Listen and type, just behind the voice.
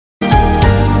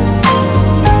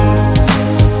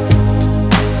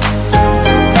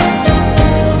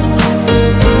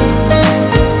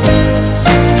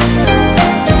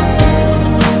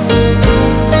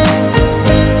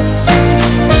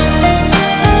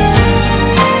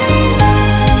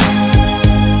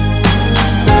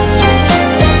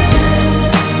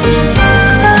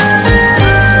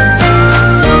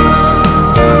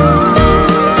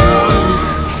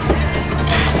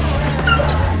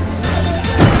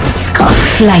He's got a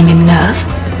flaming nerve.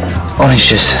 Orange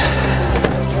juice.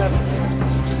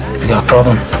 You got a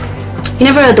problem? You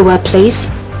never heard the word please?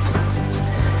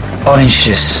 Orange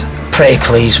juice. Pretty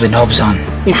please with knobs on.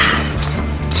 Nah,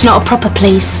 it's not a proper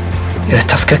please. You're a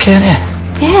tough cookie, aren't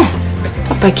you? Yeah,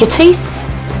 I'll break your teeth.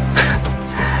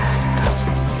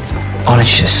 Orange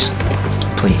juice,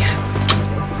 please.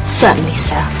 Certainly,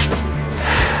 sir.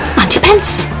 90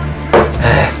 pence.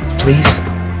 Please?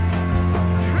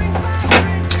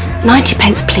 90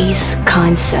 pence, please,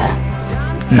 kind sir.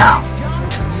 No.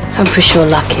 Don't push your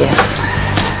luck here.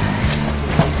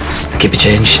 Keep your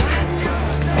change.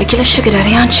 Regular sugar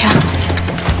daddy, aren't you?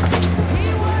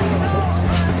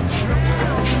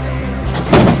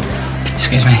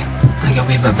 Excuse me, I got a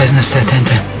wee bit of business to attend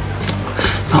to.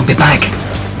 I'll be back.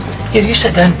 Here, you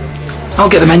sit down. I'll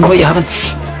get them in. What are you having?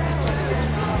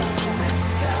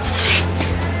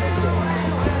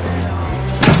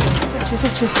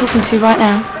 Sister's talking to you right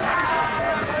now.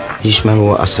 You just remember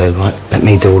what I said, right? Let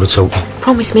me do all the talking.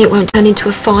 Promise me it won't turn into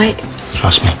a fight.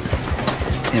 Trust me.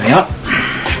 Here we are.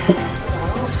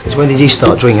 Because when did you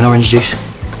start drinking orange juice?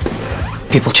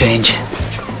 People change.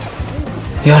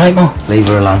 You alright, Mo? Leave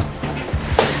her alone.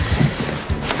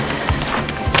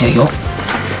 Here you go.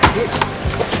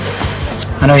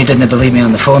 I know you didn't believe me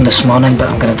on the phone this morning, but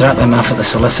I'm going to drop them off at the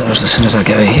solicitors as soon as I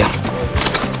get out of here.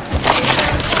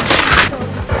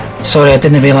 Sorry, I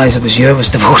didn't realise it was you I was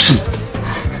divorcing.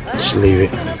 Just leave it.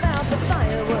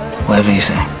 Whatever you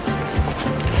say.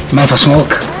 Mind if I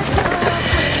smoke?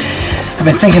 I've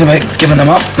been thinking about giving them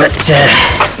up, but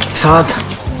it's hard.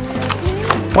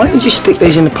 Why don't you just stick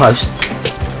these in the post?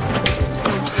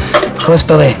 Because,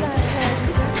 Billy,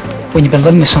 when you've been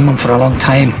living with someone for a long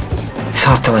time, it's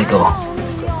hard to let go.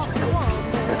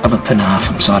 I've been putting it off,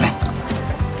 I'm sorry.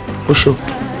 Well, sure.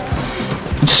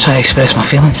 I'm just trying to express my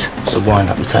feelings. So wind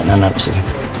up and take no notice of him.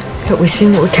 Look, we've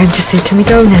seen what we came to see. Can we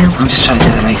go now? I'm just trying to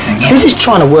do the right thing here. You're just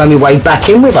trying to worm your way back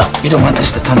in with her. You don't want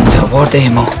this to turn into a war, do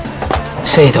you, Mo?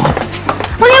 Say you don't.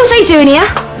 What the hell's he doing here?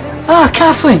 Ah,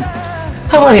 Kathleen.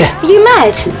 How are you? Are you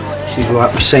mad? She's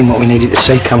right, we've seen what we needed to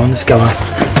see. Come on, let's go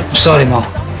home. I'm sorry, Mo.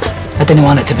 I didn't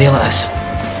want it to be like this.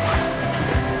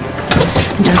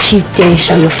 Don't you dare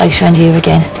show your face around here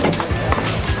again.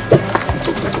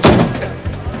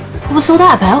 What was all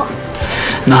that about?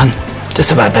 None.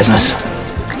 Just about business.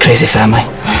 Crazy family.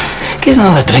 Give us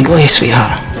another drink, will you,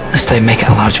 sweetheart? This time make it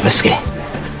a large whiskey.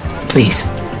 Please.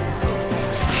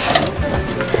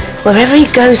 Wherever he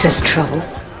goes, there's trouble.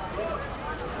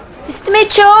 Mr.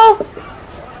 Mitchell!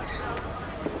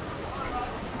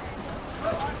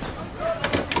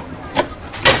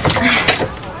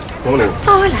 Morning.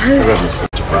 Oh, hello.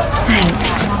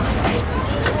 Thanks.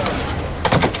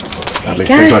 Lovely.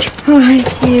 Go. Thanks so much. All right,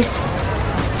 cheers.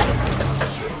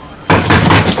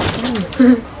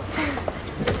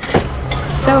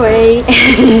 Sorry.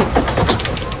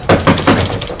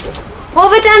 What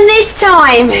have I done this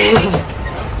time?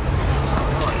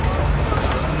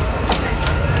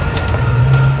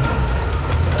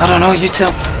 I don't know, you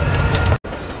tell.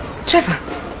 Trevor,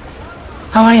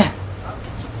 How are you?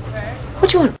 what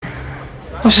do you want?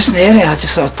 I was just in the area, I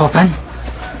just thought I'd pop in.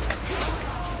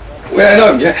 We ain't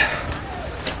home yet.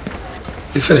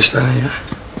 You finished then, are you?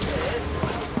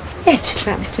 Yeah, just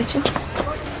about, Mr. Mitchell.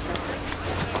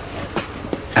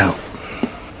 Out.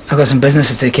 I've got some business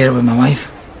to take care of with my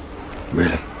wife.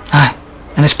 Really? Aye,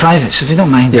 and it's private, so if you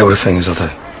don't mind. Yeah, well, the thing is, I'll do.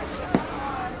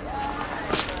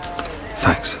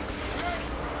 Thanks.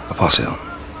 I'll pass it on.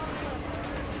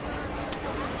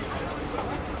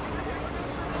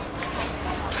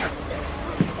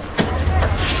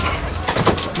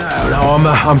 No,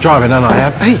 I'm driving, aren't I?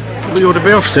 Hey, we ought to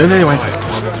be off soon anyway.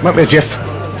 Might be a jiff.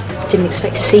 Didn't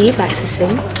expect to see you back so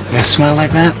soon. With a smile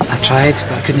like that, I tried,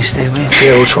 but I couldn't stay away.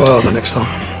 Yeah, we'll try harder next time.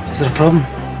 Is there a problem?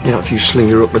 Yeah, if you sling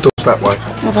your up my doors that way.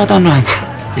 What have I done wrong?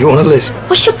 You want a list?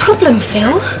 What's your problem,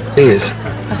 Phil? Here's.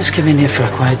 I just came in here for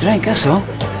a quiet drink, that's all.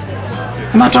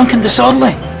 Am I drunk and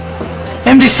disorderly?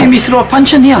 Anybody see me throw a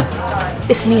punch in here?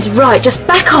 Listen, he's right. Just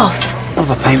back off. I'll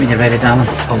have a pint when you're ready, darling.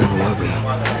 I'll never work with you.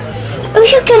 Who are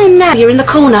you gonna now? You're in the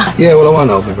corner. Yeah, well, I won't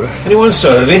hold my breath. Anyone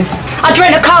serving? I'd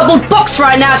rent a cardboard box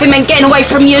right now if it meant getting away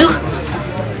from you.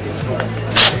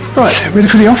 Right, ready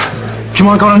for the off? Do you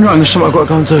mind going on your own? There's something I've got to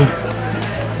go and do.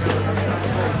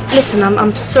 Listen,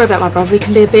 I'm sorry about my brother. He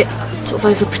can be a bit sort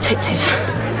of overprotective.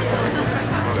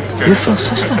 Beautiful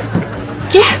sister.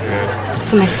 Yeah,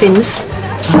 for my sins.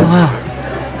 Oh, well.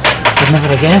 I'd never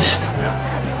have guessed.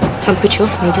 Don't put you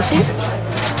off me, does it?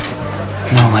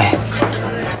 No way.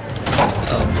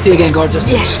 See you again, gorgeous.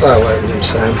 Yeah. Stay away from him,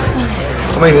 Sam.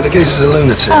 I mean, the geezer's a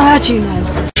lunatic. Oh, how do you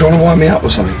know? Trying to wind me up or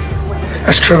something.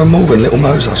 That's Trevor Morgan, Little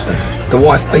Mo's husband. The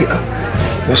wife beat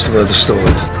her. Must have heard the story.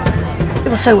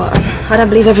 Well, so what? I don't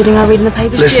believe everything I read in the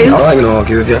papers, Listen, do you? I ain't going to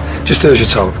argue with you. Just do as you're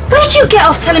told. Where did you get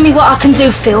off telling me what I can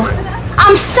do, Phil?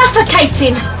 I'm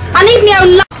suffocating. I need my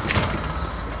own life.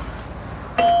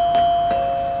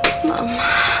 Mum.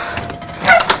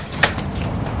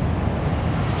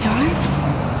 You alright?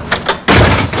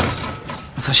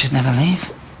 I thought she'd never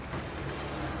leave.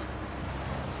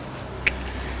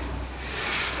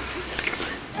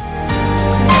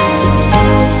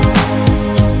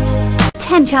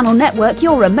 10-channel network,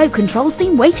 your remote control's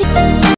been waiting.